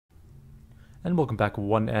And welcome back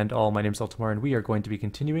one and all, my name is Eltimar and we are going to be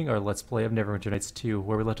continuing our Let's Play of Neverwinter Nights 2.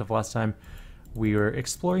 Where we left off last time, we were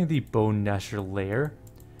exploring the Bone Gnasher lair.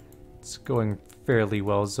 It's going fairly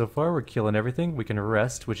well so far, we're killing everything, we can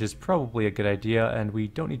rest, which is probably a good idea, and we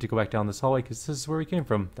don't need to go back down this hallway because this is where we came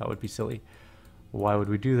from. That would be silly. Why would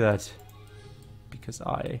we do that? Because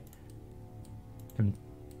I am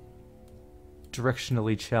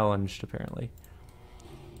directionally challenged, apparently.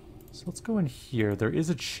 So let's go in here. There is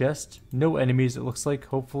a chest. No enemies, it looks like,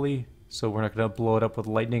 hopefully. So we're not going to blow it up with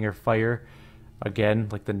lightning or fire. Again,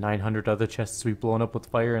 like the 900 other chests we've blown up with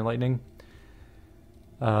fire and lightning.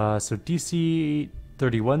 So DC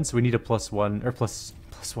 31, so we need a +1, or a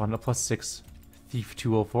 +6 thief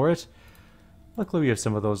tool for it. Luckily we have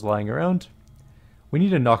some of those lying around. We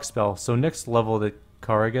need a knock spell. So next level that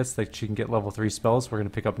Kara gets, that she can get level 3 spells, we're going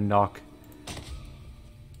to pick up knock.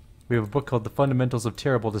 We have a book called The Fundamentals of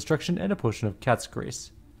Terrible Destruction and a potion of Cat's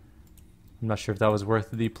Grace. I'm not sure if that was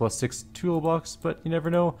worth the +6 toolbox, but you never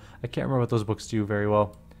know. I can't remember what those books do very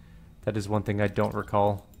well. That is one thing I don't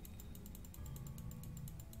recall.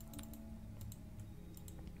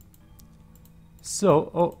 So,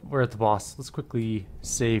 oh, we're at the boss. Let's quickly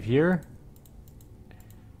save here.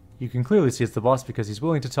 You can clearly see it's the boss because he's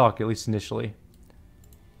willing to talk, at least initially.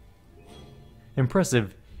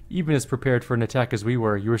 Impressive. Even as prepared for an attack as we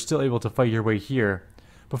were, you were still able to fight your way here.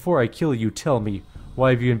 Before I kill you, tell me, why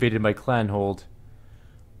have you invaded my clan hold?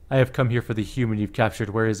 I have come here for the human you've captured.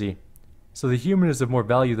 Where is he? So the human is of more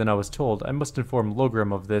value than I was told. I must inform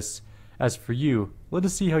Logrim of this. As for you, let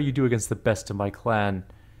us see how you do against the best of my clan.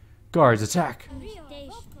 Guards, attack!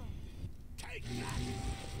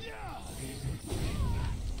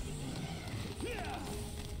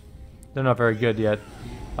 They're not very good yet.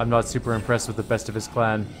 I'm not super impressed with the best of his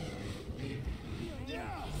clan.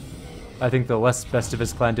 I think the less best of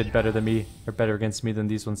his clan did better than me, or better against me than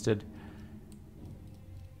these ones did.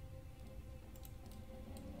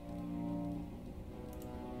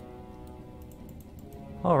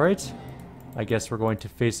 Alright. I guess we're going to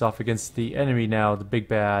face off against the enemy now, the big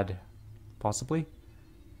bad. Possibly?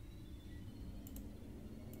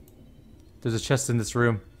 There's a chest in this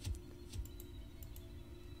room.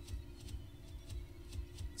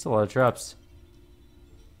 That's a lot of traps.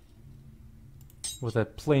 With a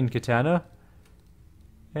plain katana.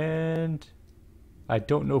 And I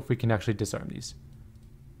don't know if we can actually disarm these.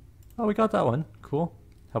 Oh, we got that one. Cool.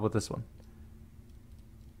 How about this one?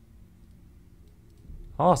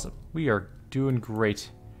 Awesome. We are doing great.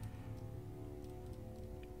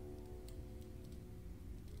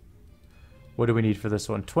 What do we need for this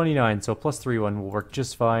one? 29, so +3 one will work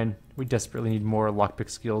just fine. We desperately need more lockpick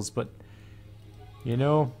skills, but you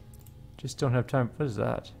know, just don't have time. What is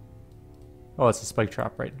that? Oh, it's a spike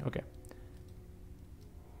trap, right? Okay.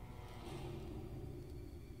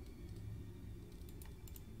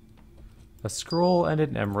 A scroll and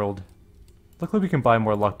an emerald. Luckily we can buy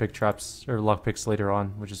more lockpick traps, or lockpicks later on,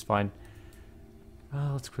 which is fine.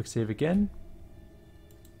 Let's quick save again.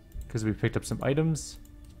 Because we picked up some items.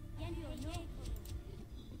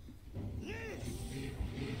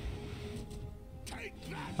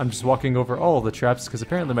 I'm just walking over all the traps because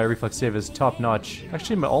apparently my reflex save is top notch.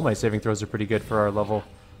 Actually, all my saving throws are pretty good for our level.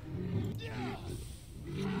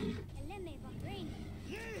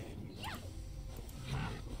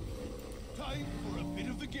 Time for a bit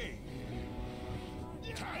of the game.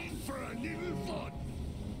 Time for a little fun.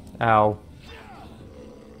 Ow.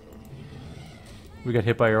 We got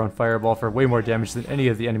hit by our own fireball for way more damage than any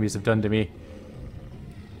of the enemies have done to me.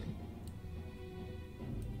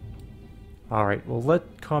 Alright, we'll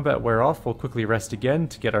let combat wear off. We'll quickly rest again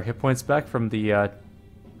to get our hit points back from the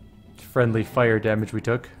friendly fire damage we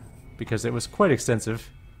took, because it was quite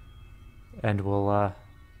extensive. And we'll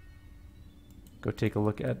go take a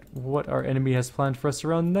look at what our enemy has planned for us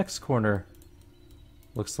around the next corner.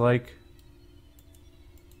 Looks like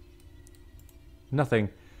nothing.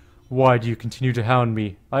 Why do you continue to hound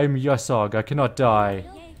me? I am Yasog, I cannot die.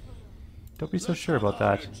 Don't be so sure about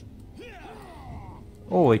that.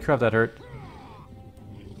 Holy crap, that hurt.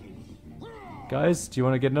 Guys, do you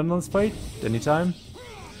want to get in on this fight? Anytime?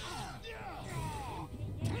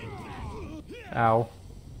 Ow.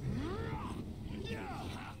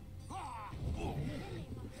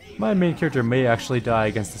 My main character may actually die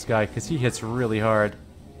against this guy, because he hits really hard.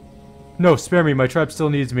 No, spare me, my tribe still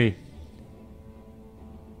needs me.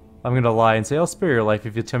 I'm gonna lie and say I'll spare your life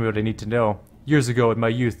if you tell me what I need to know. Years ago, in my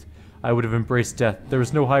youth, I would have embraced death. There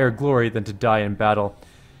was no higher glory than to die in battle.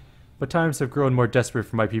 But times have grown more desperate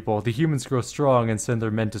for my people. The humans grow strong and send their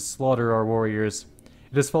men to slaughter our warriors.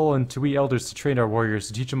 It has fallen to we elders to train our warriors,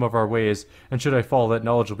 to teach them of our ways, and should I fall, that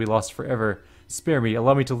knowledge will be lost forever. Spare me,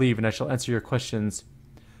 allow me to leave, and I shall answer your questions.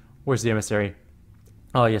 Where's the emissary?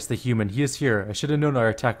 Ah, yes, the human. He is here. I should have known our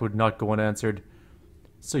attack would not go unanswered.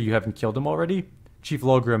 So you haven't killed him already? Chief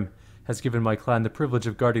Logrim has given my clan the privilege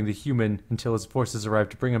of guarding the human until his forces arrive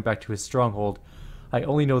to bring him back to his stronghold. I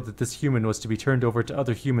only know that this human was to be turned over to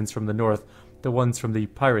other humans from the north, the ones from the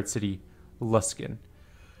pirate city, Luskin.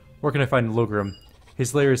 Where can I find Logrim?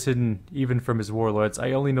 His lair is hidden even from his warlords.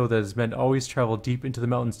 I only know that his men always travel deep into the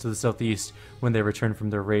mountains to the southeast when they return from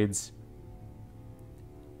their raids.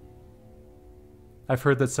 I've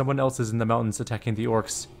heard that someone else is in the mountains attacking the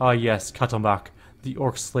orcs. Ah yes, Katalmach, the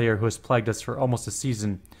orc slayer who has plagued us for almost a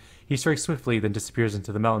season. He strikes swiftly, then disappears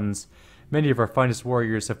into the mountains. Many of our finest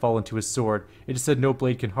warriors have fallen to his sword. It is said no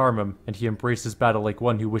blade can harm him, and he embraces battle like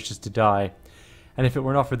one who wishes to die. And if it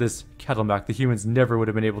were not for this Katalmach, the humans never would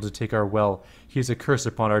have been able to take our well. He is a curse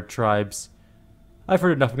upon our tribes. I've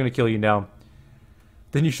heard enough, I'm going to kill you now.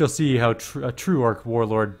 Then you shall see how a true orc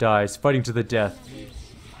warlord dies, fighting to the death.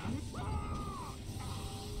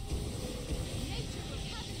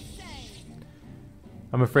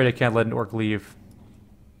 I'm afraid I can't let an orc leave.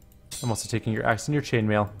 I'm also taking your axe and your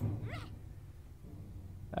chainmail.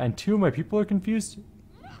 And 2 of my people are confused?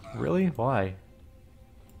 Really? Why?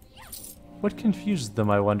 What confused them,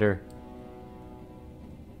 I wonder?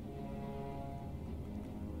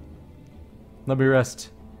 Let me rest.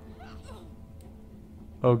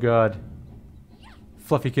 Oh god.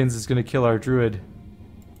 Fluffykins is gonna kill our druid.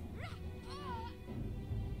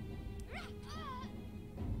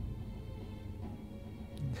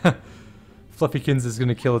 Fluffykins is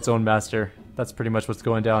gonna kill its own master. That's pretty much what's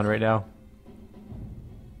going down right now.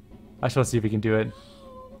 I shall see if he can do it.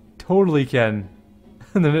 Totally can.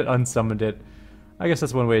 And then it unsummoned it. I guess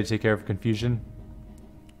that's one way to take care of confusion.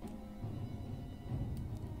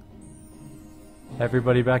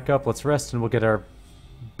 Everybody back up. Let's rest and we'll get our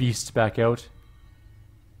beast back out.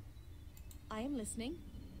 I am listening.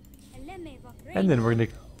 And then we're going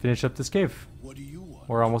to finish up this cave. What do you want?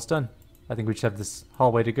 We're almost done. I think we just have this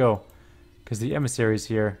hallway to go. Because the emissary's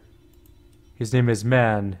here. His name is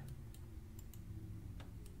Man.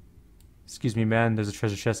 Excuse me, man. There's a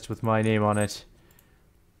treasure chest with my name on it.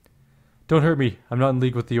 Don't hurt me. I'm not in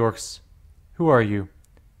league with the orcs. Who are you?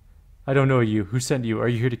 I don't know you. Who sent you? Are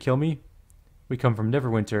you here to kill me? We come from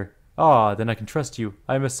Neverwinter. Ah, then I can trust you.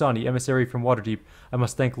 I am Asani, emissary from Waterdeep. I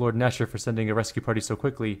must thank Lord Nasher for sending a rescue party so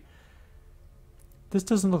quickly. This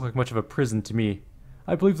doesn't look like much of a prison to me.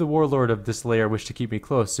 I believe the warlord of this lair wished to keep me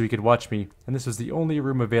close so he could watch me, and this was the only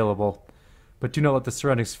room available. But do not let the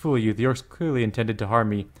surroundings fool you. The orcs clearly intended to harm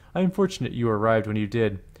me. I am fortunate you arrived when you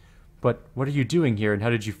did. But what are you doing here, and how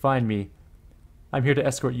did you find me? I'm here to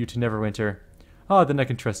escort you to Neverwinter. Ah, then I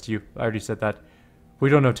can trust you. I already said that. We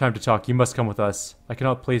don't have time to talk. You must come with us. I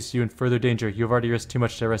cannot place you in further danger. You have already risked too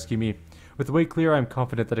much to rescue me. With the way clear, I am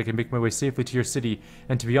confident that I can make my way safely to your city,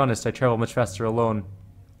 and to be honest, I travel much faster alone.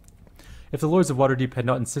 If the Lords of Waterdeep had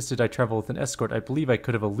not insisted I travel with an escort, I believe I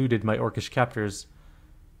could have eluded my orcish captors.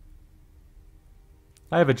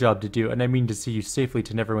 I have a job to do, and I mean to see you safely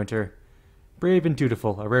to Neverwinter. Brave and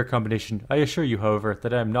dutiful, a rare combination. I assure you, however,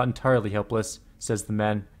 that I am not entirely helpless, says the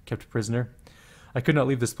man kept prisoner. I could not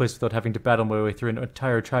leave this place without having to battle my way through an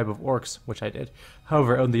entire tribe of orcs, which I did.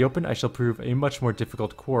 However, out in the open, I shall prove a much more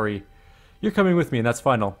difficult quarry. You're coming with me, and that's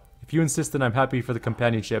final. If you insist, then I'm happy for the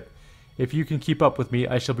companionship. If you can keep up with me,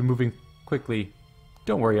 I shall be moving quickly.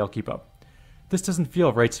 Don't worry, I'll keep up. This doesn't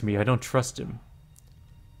feel right to me. I don't trust him.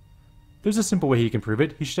 There's a simple way he can prove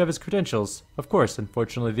it. He should have his credentials. Of course,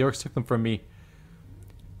 unfortunately, the orcs took them from me.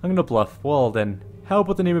 I'm gonna bluff. Well then, how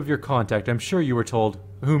about the name of your contact? I'm sure you were told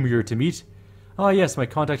whom you're to meet. Ah yes, my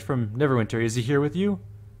contact from Neverwinter. Is he here with you?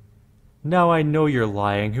 Now I know you're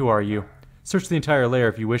lying. Who are you? Search the entire lair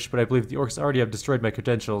if you wish, but I believe the orcs already have destroyed my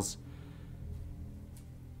credentials.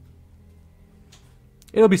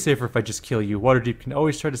 It'll be safer if I just kill you. Waterdeep can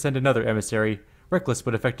always try to send another emissary. Reckless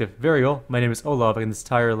but effective. Very well. My name is Olav, and this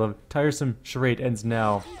tiresome charade ends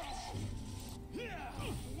now.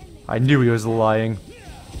 I knew he was lying.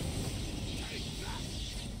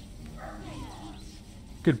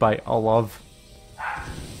 Goodbye, Olav.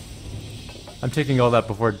 I'm taking all that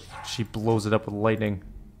before she blows it up with lightning.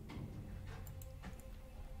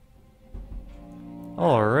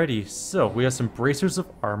 Alrighty, so we have some bracers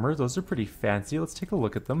of armor. Those are pretty fancy. Let's take a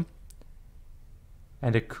look at them.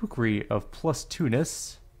 And a kukri of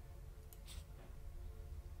 +2-ness.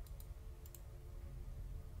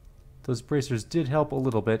 Those bracers did help a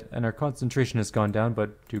little bit, and our concentration has gone down,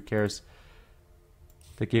 but who cares?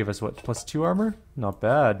 They gave us, what, +2 armor? Not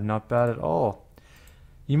bad, not bad at all.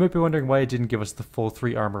 You might be wondering why it didn't give us the full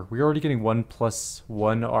 3 armor. We're already getting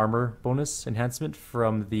 1+1 armor bonus enhancement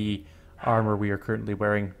from the armor we are currently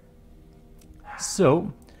wearing.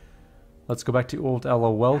 So, let's go back to old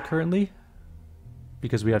LOL currently,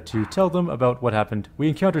 because we have to tell them about what happened. We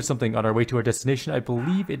encountered something on our way to our destination. I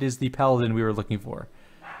believe it is the Paladin we were looking for.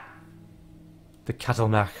 The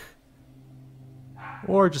Katalmach.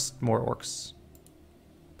 Or just more orcs.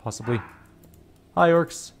 Possibly. Hi,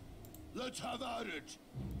 orcs. Let's have at it.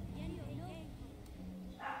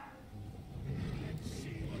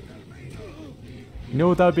 You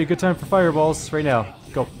know that would be a good time for fireballs right now.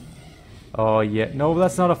 Go. Oh, yeah. No,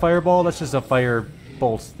 that's not a fireball. That's just a fire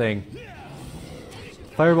bolt thing.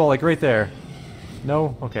 Fireball, like right there.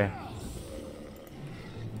 No? Okay.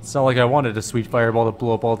 It's not like I wanted a sweet fireball to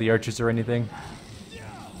blow up all the archers or anything.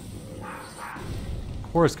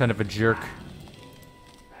 Kor's kind of a jerk.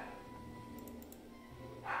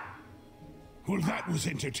 Well, that was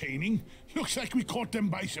entertaining. Looks like we caught them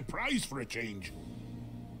by surprise for a change.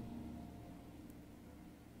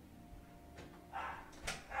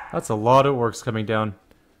 That's a lot of orcs coming down.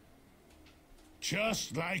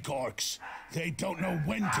 Just like orcs. They don't know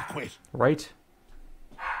when to quit. Right?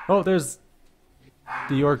 Oh, there's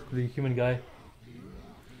the human guy.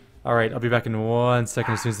 Alright, I'll be back in 1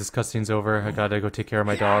 second as soon as this cutscene's over. I gotta go take care of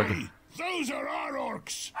my dog. Hey, those are our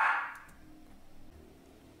orcs.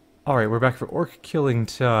 Alright, we're back for orc killing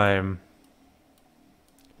time.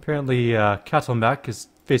 Apparently, Katalmach is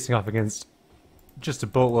facing off against just a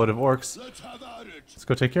boatload of orcs. Let's have at it. Let's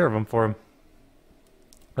go take care of him for him.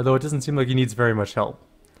 Although it doesn't seem like he needs very much help.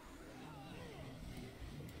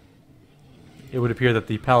 It would appear that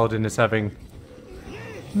the Paladin is having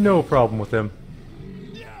no problem with him.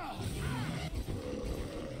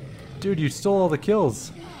 Dude, you stole all the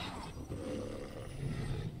kills.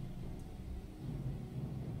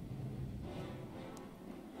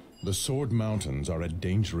 The Sword Mountains are a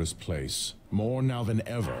dangerous place, more now than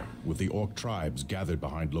ever, with the orc tribes gathered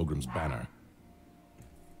behind Logrim's banner.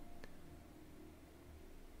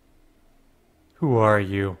 Who are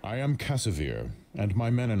you? I am Cassavir, and my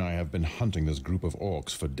men and I have been hunting this group of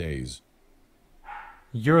orcs for days.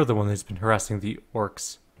 You're the one who's been harassing the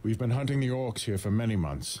orcs. We've been hunting the orcs here for many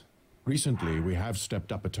months. Recently, we have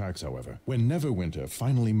stepped up attacks, however. When Neverwinter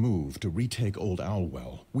finally moved to retake Old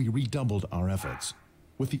Owlwell, we redoubled our efforts.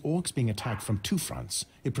 With the orcs being attacked from two fronts,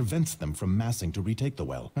 it prevents them from massing to retake the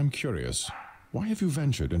well. I'm curious, why have you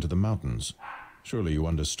ventured into the mountains? Surely you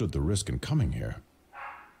understood the risk in coming here.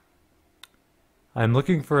 I'm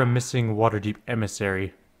looking for a missing Waterdeep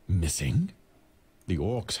emissary. Missing? The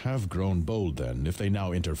orcs have grown bold then, if they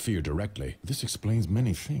now interfere directly. This explains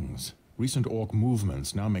many things. Recent orc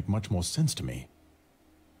movements now make much more sense to me.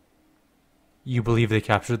 You believe they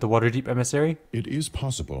captured the Waterdeep emissary? It is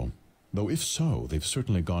possible. Though if so, they've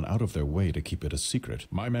certainly gone out of their way to keep it a secret.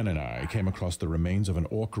 My men and I came across the remains of an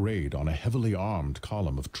orc raid on a heavily armed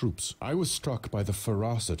column of troops. I was struck by the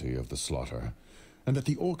ferocity of the slaughter, and that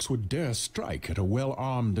the orcs would dare strike at a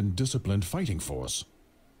well-armed and disciplined fighting force.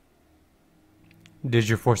 Did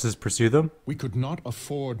your forces pursue them? We could not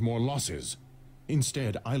afford more losses.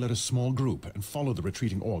 Instead, I led a small group and followed the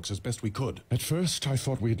retreating orcs as best we could. At first, I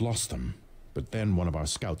thought we had lost them, but then one of our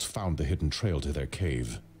scouts found the hidden trail to their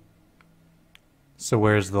cave. So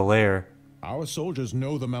where's the lair? Our soldiers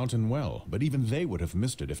know the mountain well, but even they would have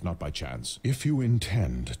missed it if not by chance. If you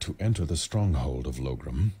intend to enter the stronghold of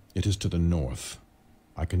Logrim, it is to the north.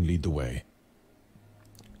 I can lead the way.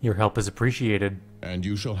 Your help is appreciated. And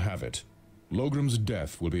you shall have it. Logrim's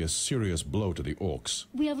death will be a serious blow to the orcs.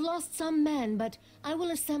 We have lost some men, but I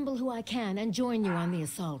will assemble who I can and join you on the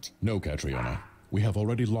assault. No, Catriona. We have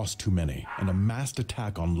already lost too many, and a massed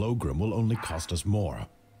attack on Logrim will only cost us more.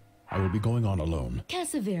 I will be going on alone.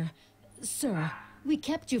 Cassavir, sir, we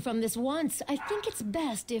kept you from this once. I think it's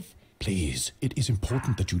best if... Please, it is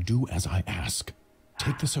important that you do as I ask.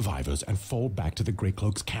 Take the survivors and fall back to the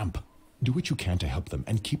Greycloaks' camp. Do what you can to help them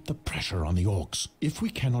and keep the pressure on the orcs. If we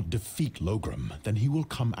cannot defeat Logrim, then he will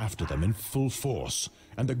come after them in full force,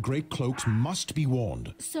 and the Greycloaks must be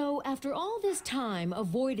warned. So, after all this time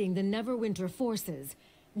avoiding the Neverwinter forces,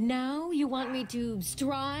 now you want me to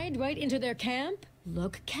stride right into their camp?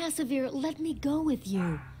 Look, Cassavir, let me go with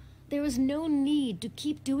you. There is no need to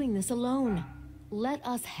keep doing this alone. Let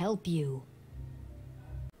us help you.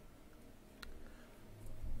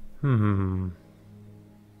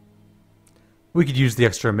 We could use the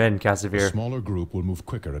extra men, A Cassavir. smaller group will move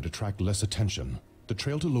quicker and attract less attention. The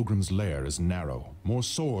trail to Logrim's lair is narrow. More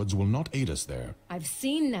swords will not aid us there. I've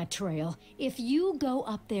seen that trail. If you go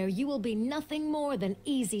up there, you will be nothing more than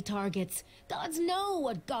easy targets. Gods know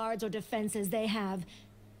what guards or defenses they have.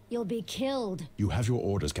 You'll be killed. You have your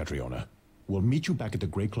orders, Catriona. We'll meet you back at the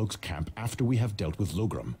Greycloaks' camp after we have dealt with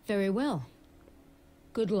Logrim. Very well.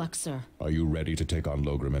 Good luck, sir. Are you ready to take on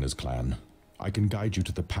Logrim and his clan? I can guide you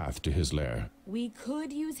to the path to his lair. We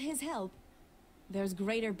could use his help. There's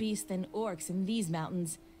greater beasts than orcs in these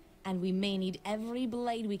mountains, and we may need every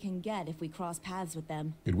blade we can get if we cross paths with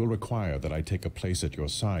them. It will require that I take a place at your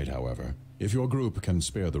side, however, if your group can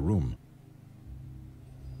spare the room.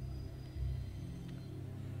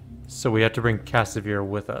 So we have to bring Kassavir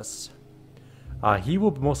with us. He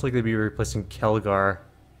will most likely be replacing Kelgar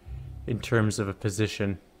in terms of a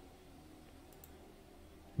position.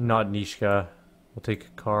 Not Nishka. We'll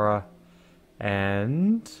take Kara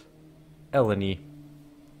and Eleni.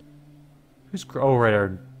 Who's... Oh, right, our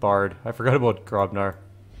Bard. I forgot about Grobnar.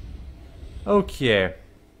 Okay.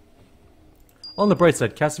 On the bright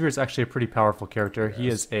side, Kassavir is actually a pretty powerful character. He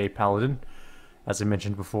is a Paladin, as I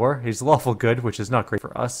mentioned before. He's lawful good, which is not great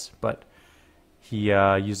for us, but he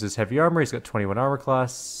uses heavy armor. He's got 21 armor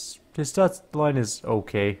class. His stats line is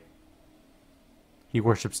okay. He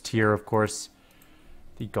worships Tyr, of course,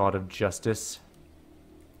 the god of justice.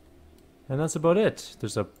 And that's about it.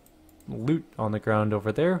 There's a loot on the ground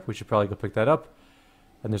over there. We should probably go pick that up.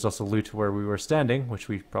 And there's also loot where we were standing, which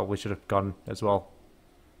we probably should have gone as well.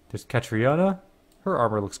 There's Katriana. Her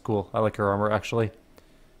armor looks cool. I like her armor, actually.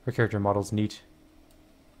 Her character model's neat.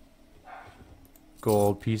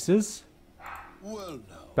 Gold pieces. Well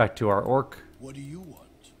now, Back to our orc. what do you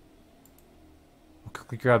want? We'll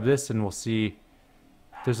quickly grab this and we'll see.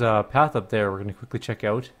 There's a path up there we're going to quickly check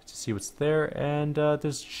out to see what's there. And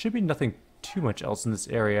there should be nothing too much else in this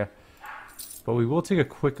area. But we will take a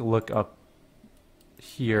quick look up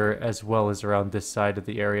here as well as around this side of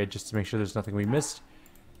the area just to make sure there's nothing we missed.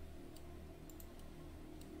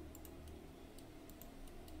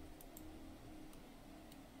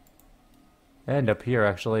 And up here,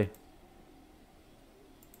 actually.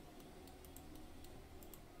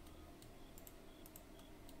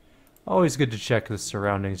 Always good to check the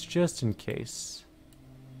surroundings just in case.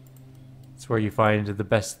 It's where you find the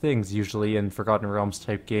best things usually in Forgotten Realms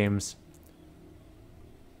type games.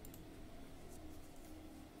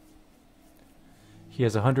 He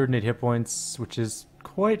has 108 hit points, which is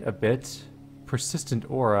quite a bit. Persistent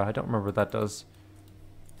aura, I don't remember what that does.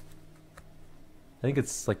 I think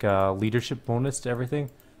it's like a leadership bonus to everything.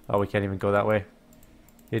 Oh, we can't even go that way.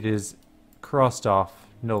 It is crossed off.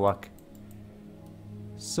 No luck.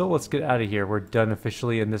 So let's get out of here. We're done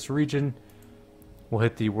officially in this region. We'll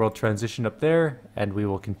hit the world transition up there, and we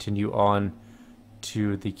will continue on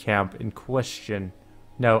to the camp in question.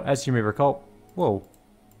 Now, as you may recall... Whoa.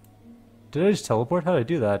 Did I just teleport? How did I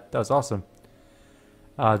do that? That was awesome.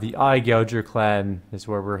 The Eye Gouger clan is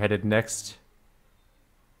where we're headed next.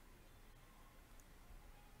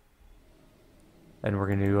 And we're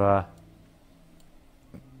going to...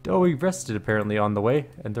 Oh, we rested apparently on the way,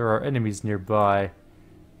 and there are enemies nearby.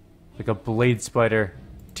 Like a blade spider.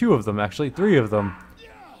 2 of them, actually. 3 of them.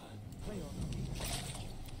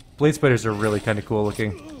 Blade spiders are really kind of cool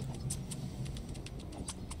looking.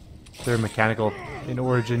 They're mechanical in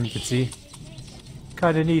origin, you can see.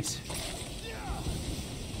 Kind of neat.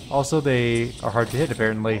 Also, they are hard to hit,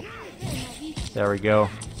 apparently. There we go.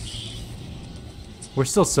 We're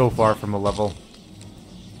still so far from a level.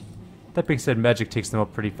 That being said, magic takes them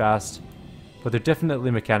up pretty fast. But they're definitely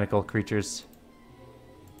mechanical creatures.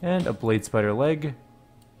 And a blade spider leg.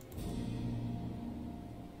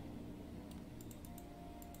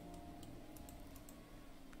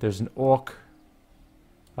 There's an orc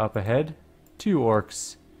up ahead. 2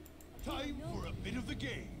 orcs. Time for a bit of the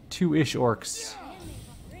game. 2-ish orcs.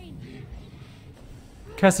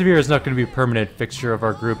 Kassavir is not going to be a permanent fixture of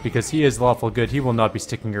our group because he is lawful good. He will not be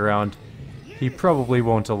sticking around. He probably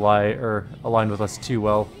won't align with us too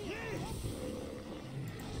well.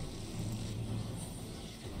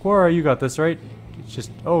 Quora, you got this, right? It's just...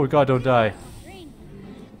 Oh, God, don't die.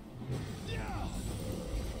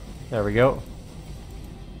 There we go.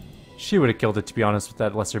 She would have killed it, to be honest, with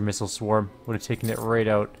that lesser missile swarm. Would have taken it right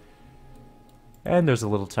out. And there's a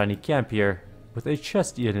little tiny camp here. With a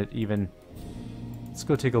chest in it, even. Let's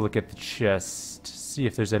go take a look at the chest. See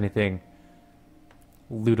if there's anything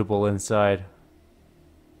lootable inside.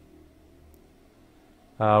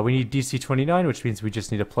 We need DC 29, which means we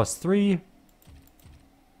just need a +3.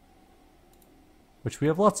 Which we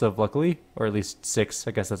have lots of, luckily. Or at least 6.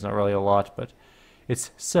 I guess that's not really a lot, but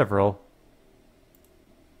it's several.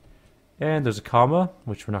 And there's a comma,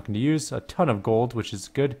 which we're not going to use. A ton of gold, which is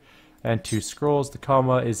good. And 2 scrolls. The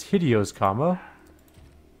comma is Hidio's comma,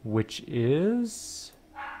 which is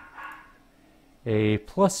a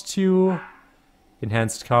 +2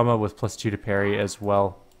 enhanced comma with +2 to parry as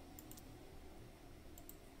well.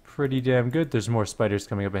 Pretty damn good. There's more spiders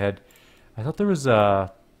coming up ahead. I thought there was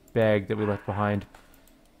a bag that we left behind.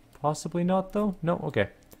 Possibly not, though? No? Okay.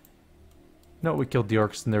 No, we killed the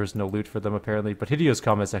orcs and there was no loot for them, apparently. But Hidio's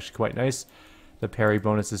combat is actually quite nice. The parry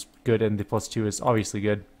bonus is good, and the +2 is obviously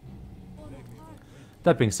good.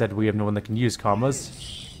 That being said, we have no one that can use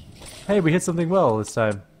commas. Hey, we hit something well this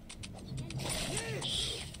time.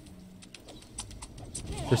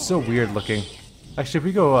 They're so weird looking. Actually, if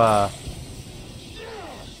we go,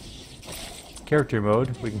 character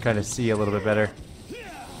mode, we can kind of see a little bit better.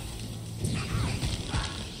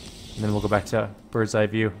 And then we'll go back to bird's eye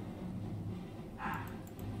view.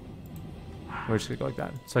 We're just gonna go like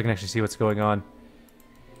that, so I can actually see what's going on.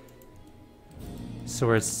 So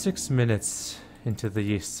we're at 6 minutes into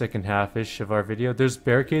the second half-ish of our video. There's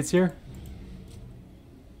barricades here.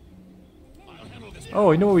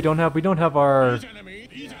 Oh, you know what we don't have? We don't have our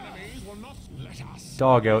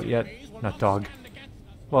dog out yet. Not dog.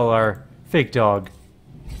 Well, our fake dog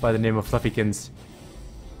by the name of Fluffykins.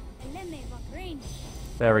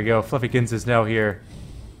 There we go. Fluffykins is now here.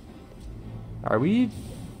 Are we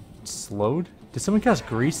slowed? Did someone cast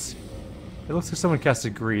grease? It looks like someone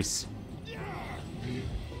casted grease.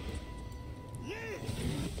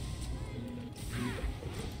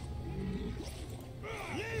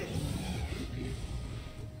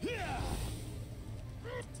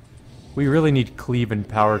 We really need cleave and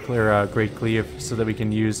power clear, great cleave, so that we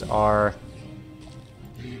can use our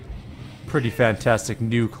pretty fantastic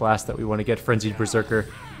new class that we want to get, Frenzied Berserker.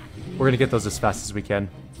 We're gonna get those as fast as we can.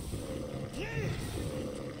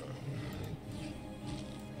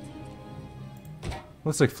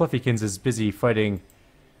 Looks like Fluffykins is busy fighting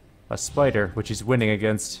a spider, which he's winning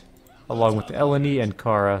against, along with Eleni and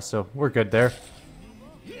Kara, so we're good there.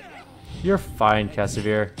 You're fine,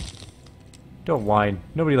 Casimir. Don't whine.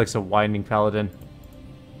 Nobody likes a whining paladin.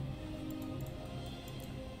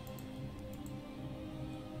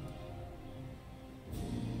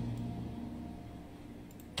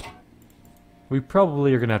 We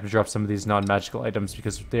probably are going to have to drop some of these non-magical items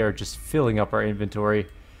because they are just filling up our inventory.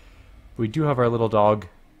 We do have our little dog.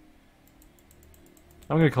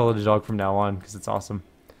 I'm going to call it a dog from now on because it's awesome.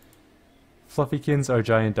 Fluffykins, our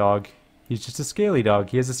giant dog. He's just a scaly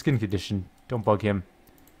dog. He has a skin condition. Don't bug him.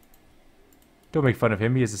 Don't make fun of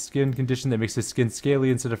him. He has a skin condition that makes his skin scaly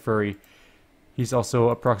instead of furry. He's also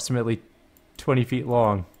approximately 20 feet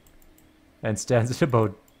long and stands at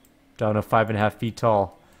about, I don't know, 5.5 feet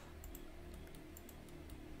tall.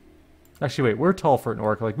 Actually, wait, we're tall for an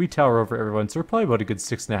orc. Like, we tower over everyone, so we're probably about a good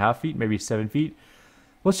 6.5 feet, maybe 7 feet.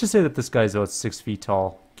 Let's just say that this guy's about 6 feet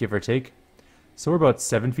tall, give or take. So we're about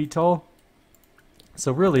 7 feet tall.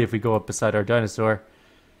 So really, if we go up beside our dinosaur,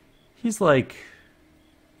 he's like...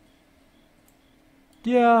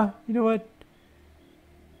 Yeah, you know what?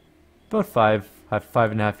 About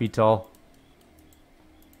 5.5 feet tall.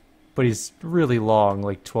 But he's really long,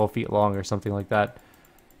 like 12 feet long or something like that,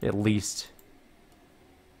 at least.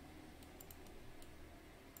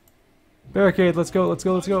 Barricade, let's go, let's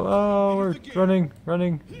go, let's go. Oh, we're running,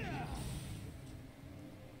 running.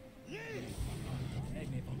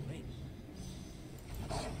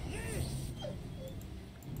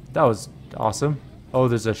 That was awesome. Oh,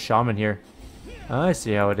 there's a shaman here. I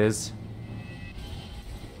see how it is.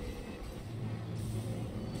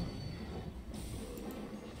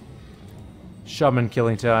 Shaman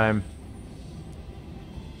killing time.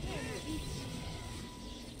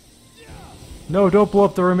 No, don't blow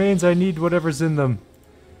up the remains. I need whatever's in them.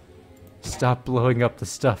 Stop blowing up the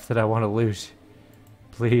stuff that I want to loot.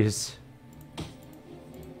 Please.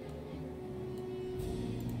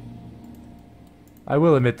 I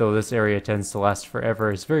will admit, though, this area tends to last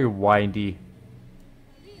forever. It's very windy.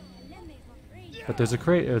 But there's a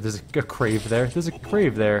crave. There's a crave there. There's a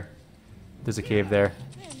crave there. There's a cave there.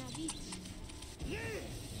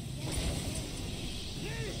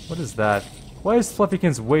 What is that? Why is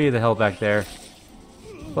Fluffykins way the hell back there?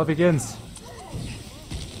 Fluffykins!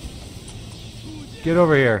 Get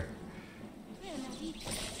over here.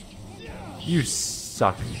 You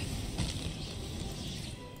suck.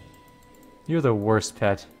 You're the worst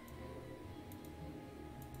pet.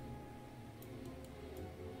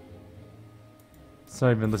 It's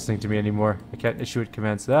not even listening to me anymore. I can't issue it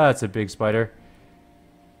commands. That's a big spider.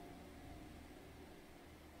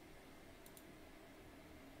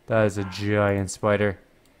 That is a giant spider.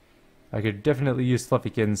 I could definitely use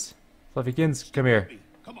Fluffykins. Fluffykins, come here.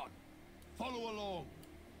 Come on, follow along.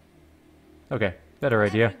 Okay, better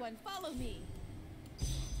idea. Everyone, follow me.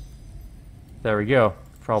 There we go.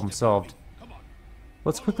 Problem solved.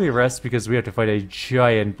 Let's quickly rest because we have to fight a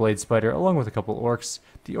giant blade spider along with a couple orcs.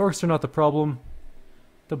 The orcs are not the problem.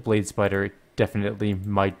 The blade spider definitely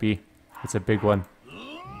might be. It's a big one.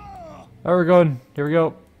 Oh, we're going. Here we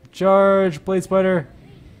go. Charge, blade spider.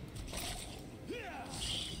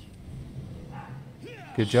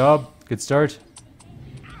 Good job. Good start.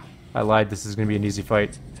 I lied. This is going to be an easy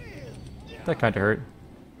fight. That kind of hurt.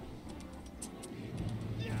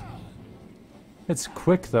 It's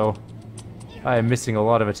quick, though. I am missing a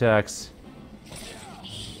lot of attacks.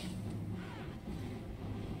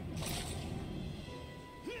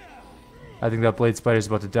 I think that blade spider's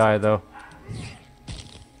about to die, though.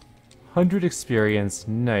 100 experience.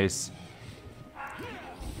 Nice.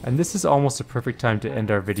 And this is almost a perfect time to end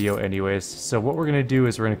our video anyways. So what we're going to do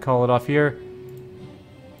is we're going to call it off here.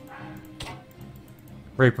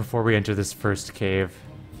 Right before we enter this first cave.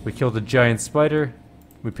 We killed a giant spider.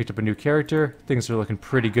 We picked up a new character. Things are looking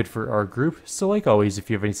pretty good for our group. So like always, if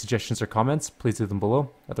you have any suggestions or comments, please leave them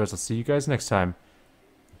below. Otherwise, I'll see you guys next time.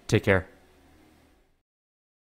 Take care.